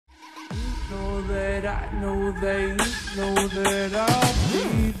that I know they know that I'll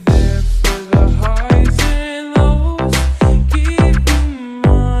be there for the highs and lows. Keep in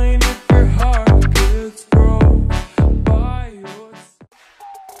mind if your heart gets broke by yours.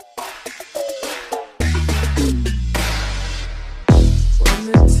 When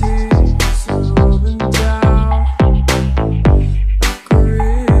the tears are rolling down like a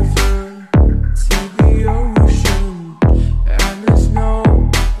river to the ocean, and there's no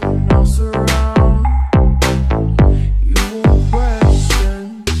one else around, you won't question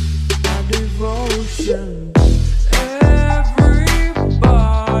my devotion. Everybody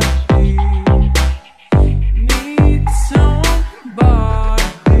needs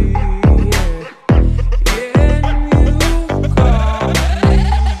somebody, yeah. And you got me.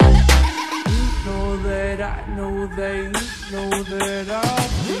 You know that I know they know that I'll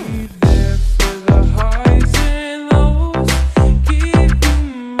be there for the highs and lows. Keep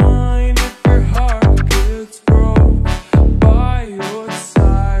in mind if your heart gets broke by your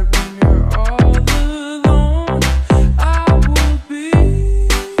side when you're all alone. I will be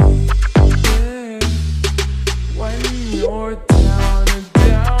there when you're down and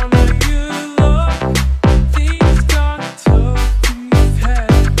down on your luck. Things got tough, you've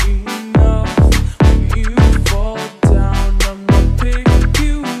had enough. When you fall down, I'ma pick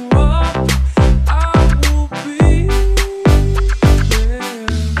you up. I will be there.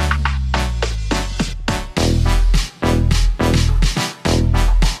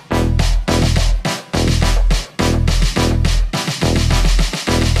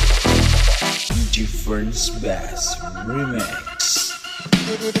 Difference Bass Remix.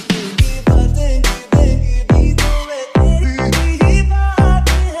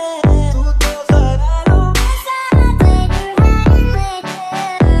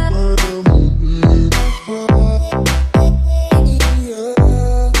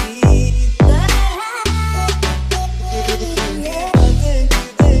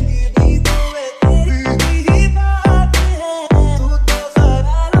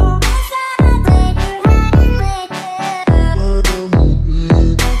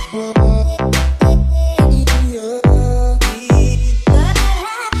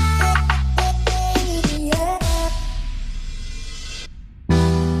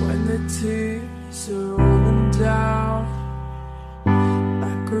 When the tears are rolling down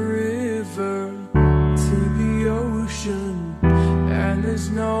like a river to the ocean, and there's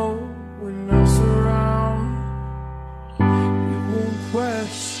no one else around, you won't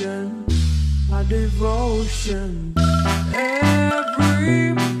question my devotion. Everybody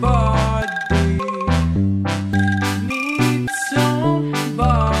needs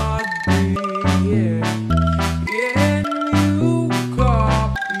somebody, yeah. And you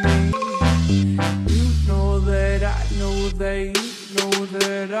got me. You know that I know they know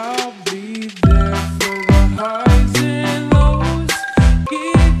that I'll be there for the highs and lows.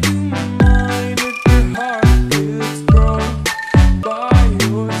 Keep in mind if your heart gets broke by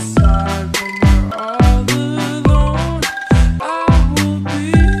your side when you're all alone. I will be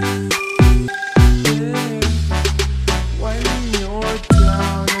there when you're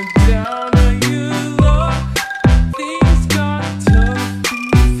down and down on your luck. Things got tough,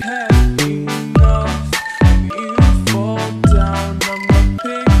 you've had enough. When you fall down, I'ma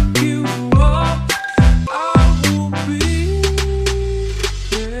pick you up. I will be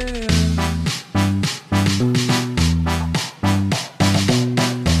there.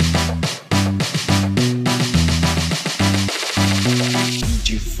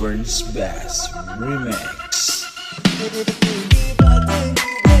 Difference Bass Remix.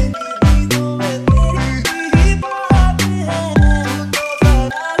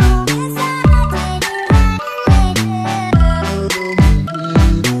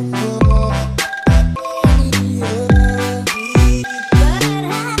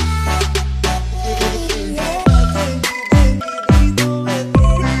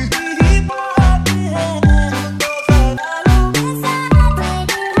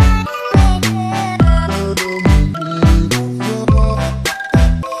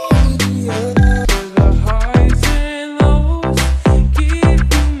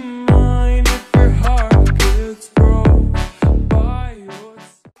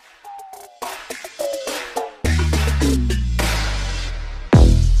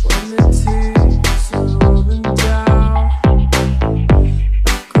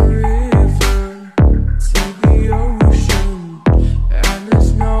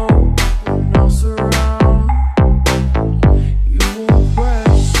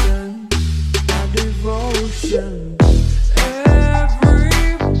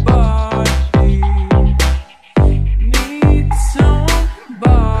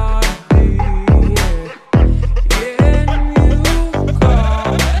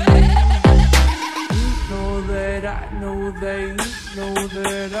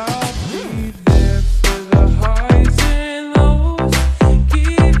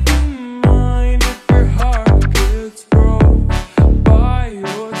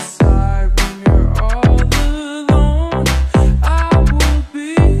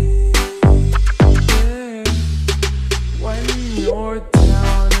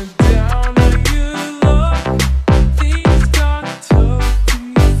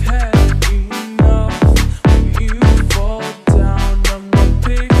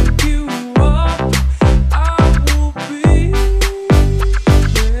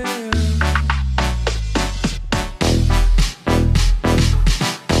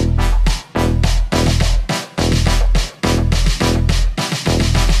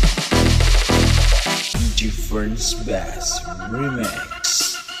 Difference Bass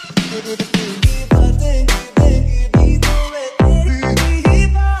Remix.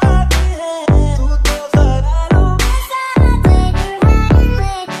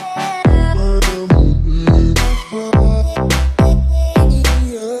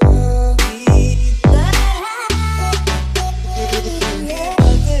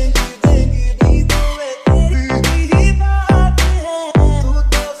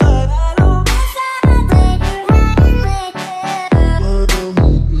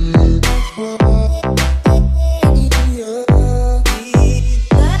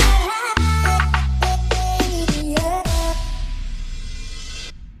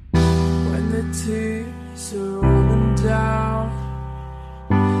 Tears are rolling down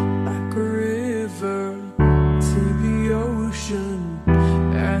like a river to the ocean,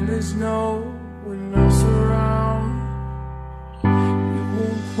 and there's no one else around. You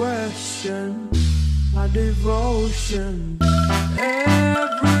won't question my devotion.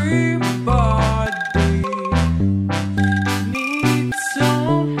 Everybody needs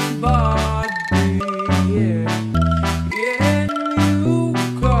somebody, yeah.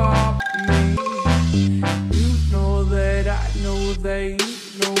 They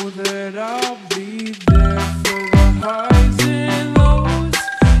know that I'll be there for the highs and lows.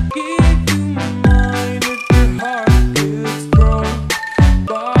 Give you mine if your heart gets broke.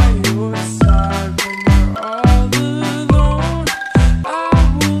 By your side when you're all alone, I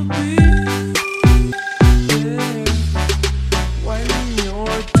will be there. When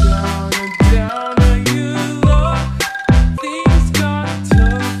you're down and down and you look, things got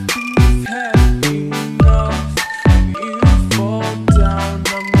tough and you've had enough.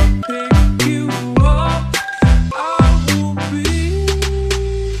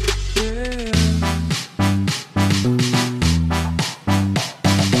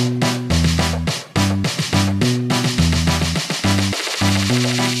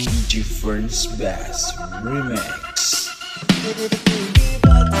 Difference Bass Remix.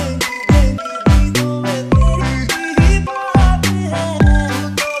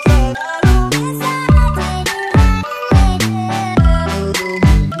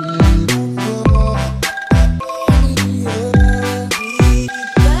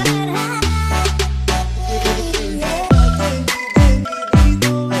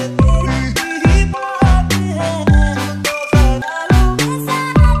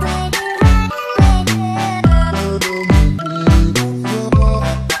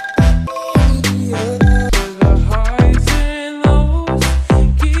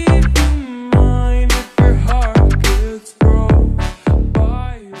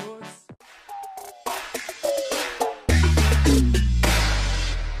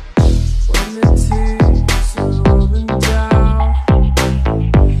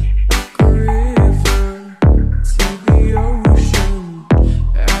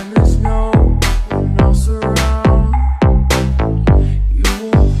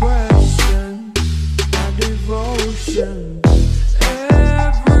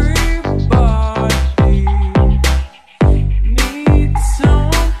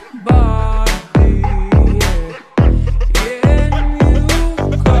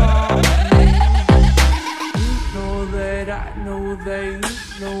 They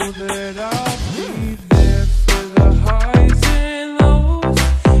know that I'll be there for the highs and lows.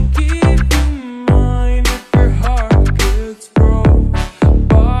 Keep you mine if your heart gets broke.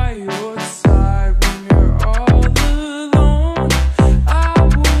 By your side when you're all alone, I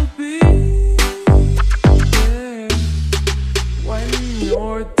will be there. When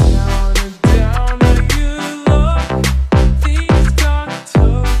you're down and down and you look, things got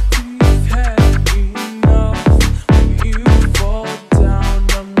tough and you've had enough. When you fall down,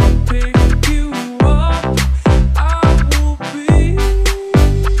 I'ma pick you up. I will be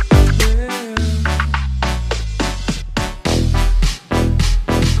there.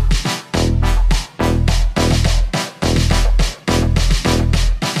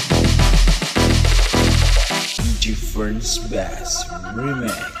 Difference Bass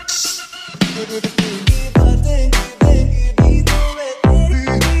Remix.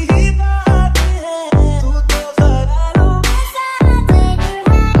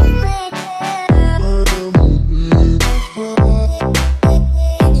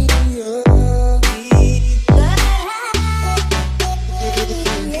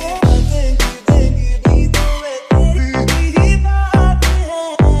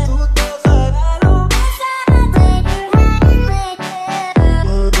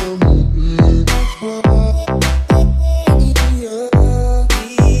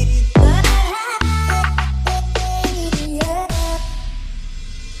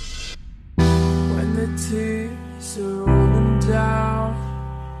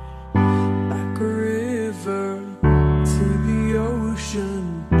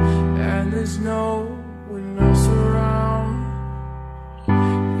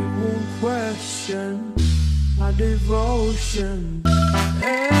 question my devotion.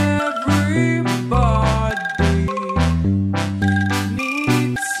 Everybody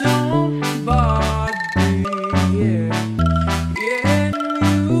needs somebody, yeah. Can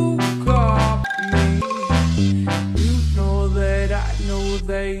you copy me? You know that I know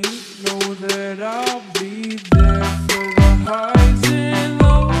that you know that I'll be there for the highs and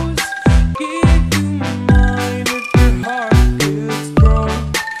lows. Give you mine if your heart gets broke.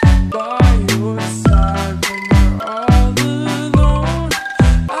 By your side when you're all alone,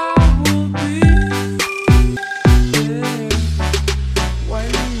 I will be there.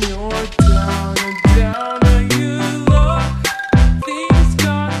 When you're down and down on your luck, things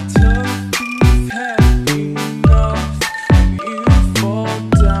got tough and you've had enough. When you fall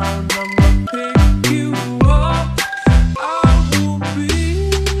down, I'ma pick you up. I will be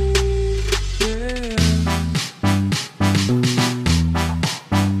there.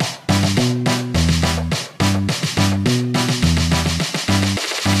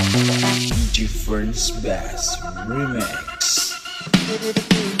 Difference Bass Remix.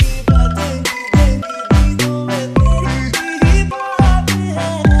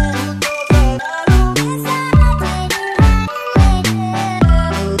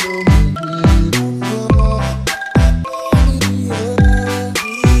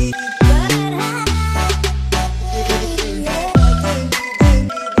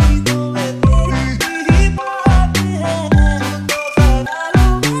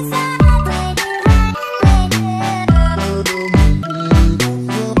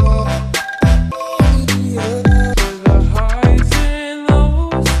 The highs and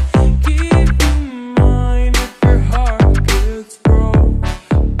lows, keep in mind if your heart gets broke.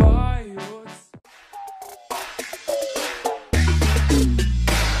 By your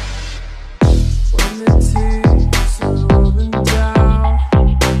when the tears are rolling down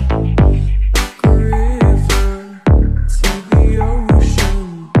like a river to the ocean,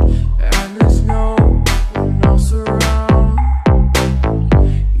 and there's no one else around,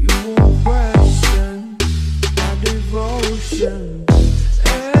 you won't question my devotion.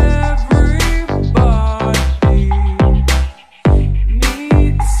 Everybody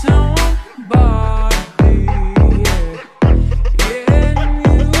needs somebody, yeah. Can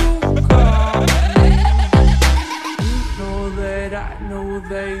you call me? You know that I know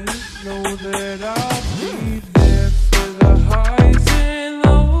that you know that I'll be there for the highs and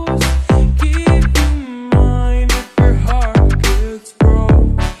lows. Keep in mind if your heart gets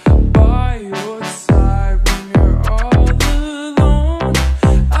broke. By your side when you're all alone,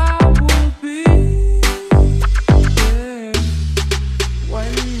 I will be there.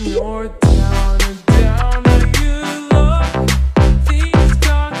 When you're down and down on your luck, things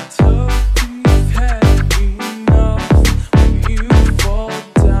got tough and you've had enough. When you fall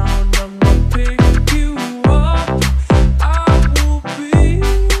down, I'ma pick you up. I will be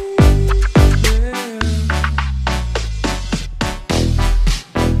there.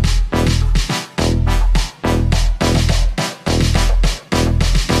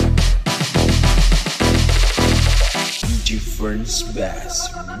 Difference Bass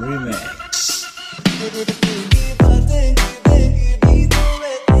Remix.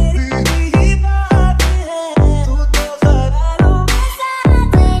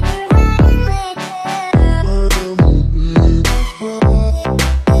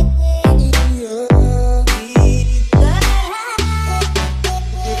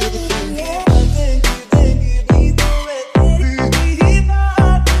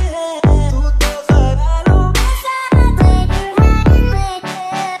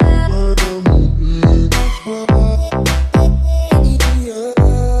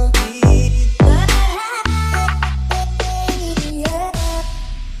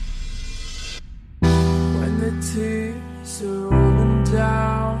 When the tears are rolling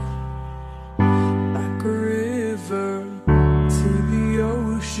down like a river to the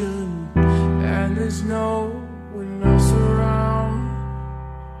ocean, and there's no one else around,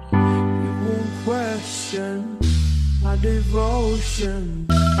 you won't question my devotion.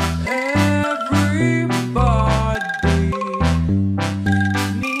 Everybody